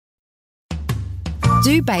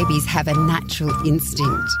Do babies have a natural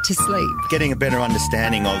instinct to sleep? Getting a better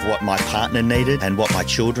understanding of what my partner needed and what my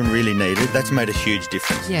children really needed, that's made a huge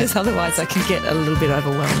difference. Yeah. Because otherwise I can get a little bit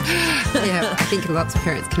overwhelmed. Yeah, I think lots of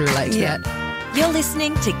parents can relate to that. You're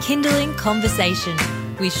listening to Kindling Conversation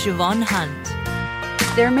with Siobhan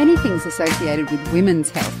Hunt. There are many things associated with women's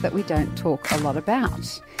health that we don't talk a lot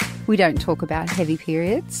about. We don't talk about heavy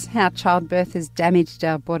periods, how childbirth has damaged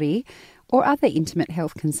our body, or other intimate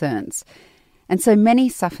health concerns. And so many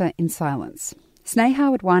suffer in silence.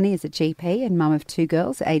 Sneha Wadhwani is a GP and mum of 2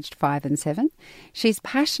 girls aged 5 and 7. She's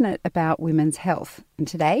passionate about women's health. And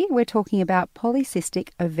today we're talking about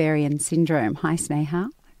polycystic ovarian syndrome. Hi,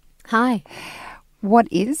 Sneha. Hi. What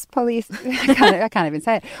is I can't even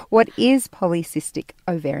say it. What is polycystic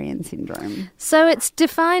ovarian syndrome? So it's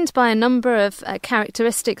defined by a number of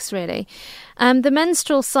characteristics, really. The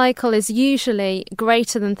menstrual cycle is usually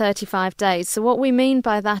greater than 35 days. So what we mean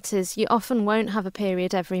by that is you often won't have a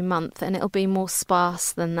period every month, and it'll be more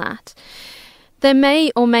sparse than that. There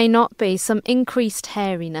may or may not be some increased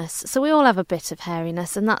hairiness. So we all have a bit of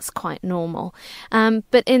hairiness, and that's quite normal.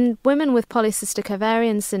 But in women with polycystic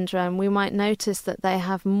ovarian syndrome, we might notice that they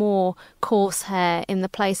have more coarse hair in the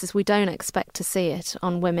places we don't expect to see it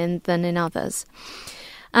on women than in others.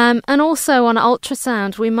 And also on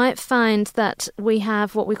ultrasound, we might find that we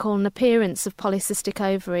have what we call an appearance of polycystic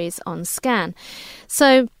ovaries on scan.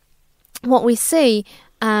 So what we see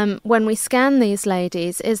when we scan these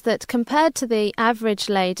ladies is that compared to the average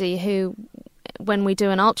lady who, when we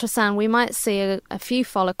do an ultrasound, we might see a few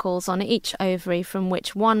follicles on each ovary from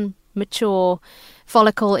which one mature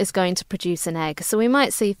follicle is going to produce an egg. So we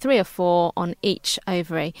might see 3 or 4 on each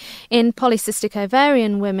ovary. In polycystic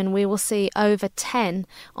ovarian women, we will see over 10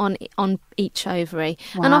 on each ovary.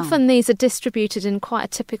 Wow. And often these are distributed in quite a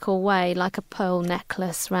typical way, like a pearl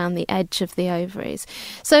necklace around the edge of the ovaries.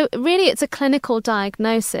 So really it's a clinical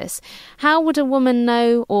diagnosis. How would a woman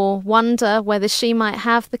know or wonder whether she might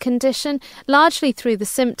have the condition? Largely through the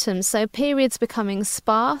symptoms, so periods becoming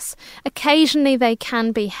sparse. Occasionally they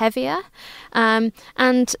can be heavier.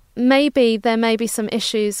 And maybe there may be some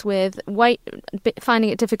issues with weight,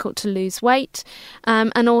 finding it difficult to lose weight,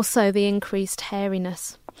 and also the increased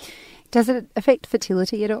hairiness. Does it affect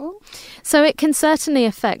fertility at all? So it can certainly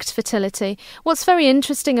affect fertility. What's very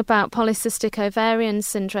interesting about polycystic ovarian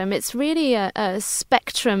syndrome, it's really a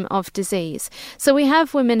spectrum of disease. So we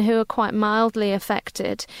have women who are quite mildly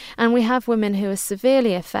affected, and we have women who are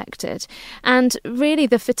severely affected. And really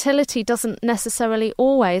the fertility doesn't necessarily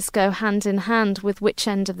always go hand in hand with which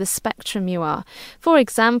end of the spectrum you are. For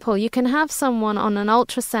example, you can have someone on an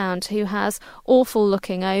ultrasound who has awful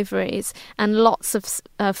looking ovaries and lots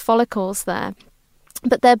of follicles there,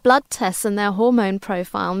 but their blood tests and their hormone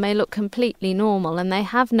profile may look completely normal, and they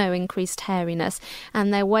have no increased hairiness,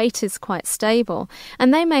 and their weight is quite stable,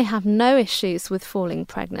 and they may have no issues with falling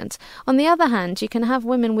pregnant. On the other hand, you can have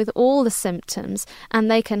women with all the symptoms, and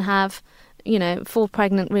they can have, fall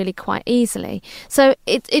pregnant really quite easily. So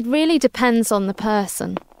it really depends on the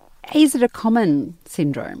person. Is it a common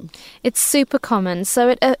syndrome? It's super common.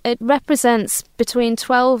 So it represents between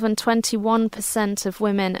 12 and 21% of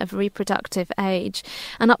women of reproductive age,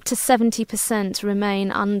 and up to 70%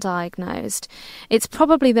 remain undiagnosed. It's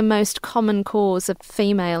probably the most common cause of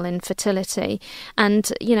female infertility. And,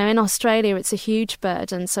 in Australia, it's a huge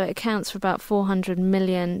burden. So it accounts for about $400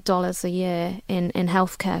 million a year in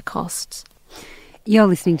healthcare costs. You're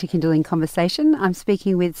listening to Kindling Conversation. I'm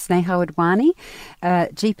speaking with Sneha Wadhwani,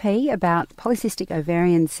 GP, about polycystic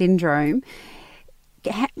ovarian syndrome.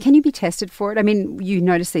 Can you be tested for it? I mean, you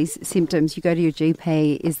notice these symptoms, you go to your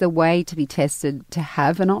GP. Is the way to be tested to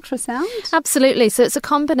have an ultrasound? Absolutely. So it's a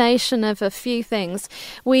combination of a few things.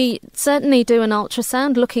 We certainly do an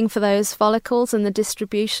ultrasound looking for those follicles and the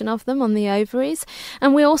distribution of them on the ovaries.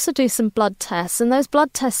 And we also do some blood tests. And those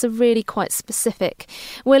blood tests are really quite specific.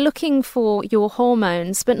 We're looking for your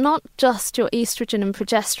hormones, but not just your estrogen and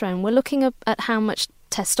progesterone. We're looking at how much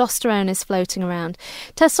testosterone is floating around.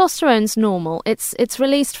 Testosterone's normal. It's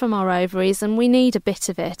released from our ovaries, and we need a bit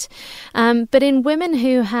of it. But in women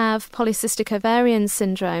who have polycystic ovarian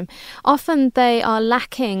syndrome, often they are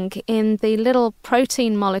lacking in the little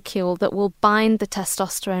protein molecule that will bind the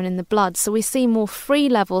testosterone in the blood. So we see more free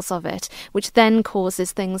levels of it, which then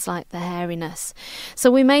causes things like the hairiness.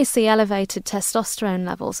 So we may see elevated testosterone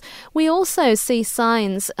levels. We also see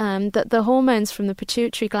signs that the hormones from the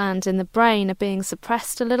pituitary gland in the brain are being suppressed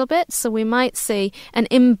suppressed a little bit. So we might see an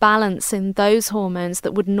imbalance in those hormones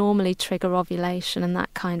that would normally trigger ovulation and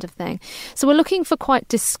that kind of thing. So we're looking for quite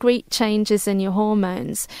discrete changes in your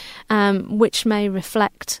hormones, which may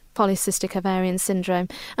reflect polycystic ovarian syndrome.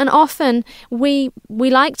 And often we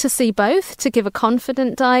like to see both to give a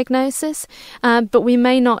confident diagnosis, but we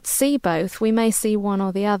may not see both. We may see one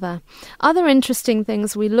or the other. Other interesting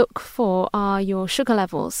things we look for are your sugar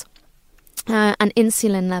levels. And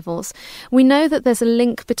insulin levels. We know that there's a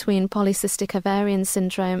link between polycystic ovarian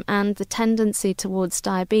syndrome and the tendency towards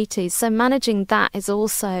diabetes. So managing that is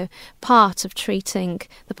also part of treating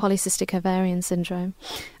the polycystic ovarian syndrome.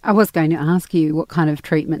 I was going to ask you what kind of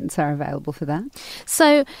treatments are available for that.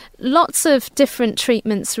 So lots of different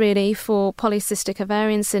treatments really for polycystic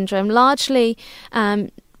ovarian syndrome, largely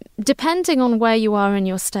depending on where you are in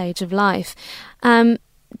your stage of life.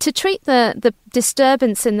 To treat the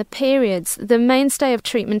disturbance in the periods, the mainstay of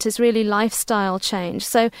treatment is really lifestyle change.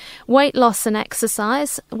 So weight loss and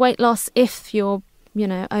exercise. Weight loss if you're,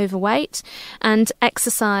 overweight, and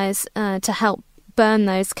exercise to help burn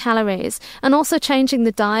those calories. And also changing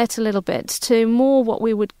the diet a little bit to more what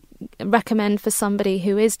we would recommend for somebody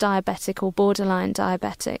who is diabetic or borderline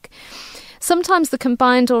diabetic. Sometimes the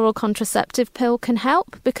combined oral contraceptive pill can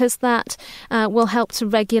help because that will help to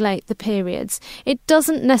regulate the periods. It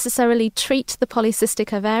doesn't necessarily treat the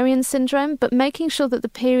polycystic ovarian syndrome, but making sure that the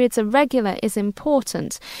periods are regular is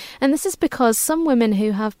important. And this is because some women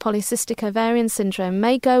who have polycystic ovarian syndrome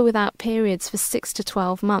may go without periods for 6 to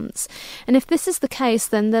 12 months. And if this is the case,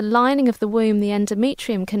 then the lining of the womb, the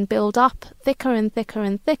endometrium, can build up thicker and thicker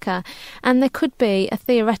and thicker, and there could be a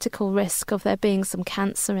theoretical risk of there being some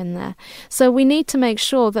cancer in there. So we need to make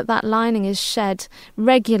sure that that lining is shed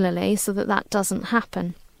regularly so that that doesn't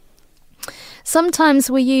happen. Sometimes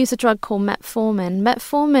we use a drug called metformin.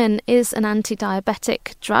 Metformin is an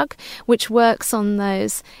anti-diabetic drug which works on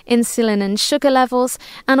those insulin and sugar levels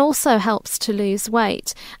and also helps to lose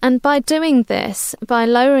weight. And by doing this, by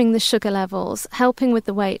lowering the sugar levels, helping with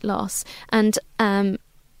the weight loss and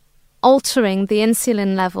altering the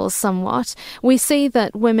insulin levels somewhat, we see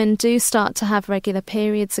that women do start to have regular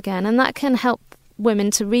periods again, and that can help women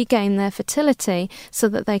to regain their fertility so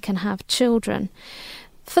that they can have children.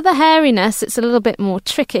 For the hairiness, it's a little bit more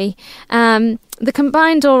tricky. The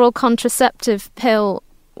combined oral contraceptive pill,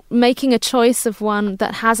 making a choice of one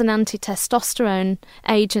that has an anti-testosterone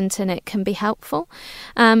agent in it can be helpful.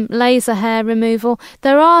 Laser hair removal.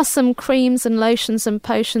 There are some creams and lotions and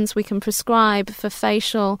potions we can prescribe for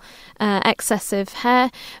facial excessive hair,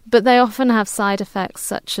 but they often have side effects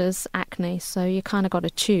such as acne. So you kind of got to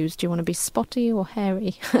choose. Do you want to be spotty or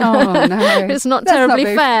hairy? Oh, no. It's not terribly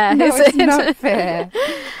fair, no, is it? It's not fair.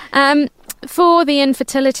 For the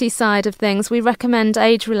infertility side of things, we recommend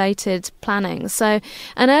age-related planning. So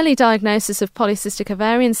an early diagnosis of polycystic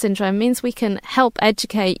ovarian syndrome means we can help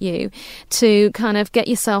educate you to kind of get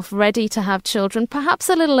yourself ready to have children, perhaps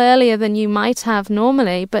a little earlier than you might have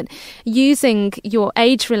normally, but using your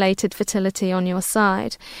age-related fertility on your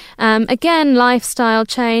side. Again, lifestyle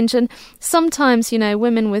change, and sometimes,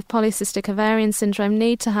 women with polycystic ovarian syndrome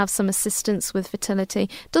need to have some assistance with fertility.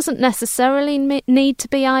 Doesn't necessarily need to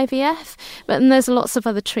be IVF, but there's lots of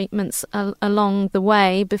other treatments along the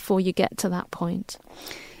way before you get to that point.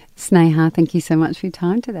 Sneha, thank you so much for your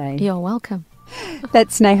time today. You're welcome.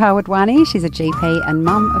 That's Sneha Wadhwani. She's a GP and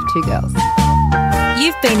mum of 2 girls.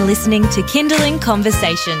 You've been listening to Kindling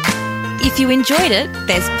Conversation. If you enjoyed it,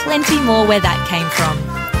 there's plenty more where that came from.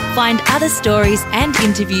 Find other stories and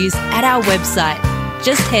interviews at our website.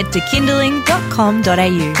 Just head to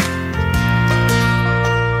kindling.com.au.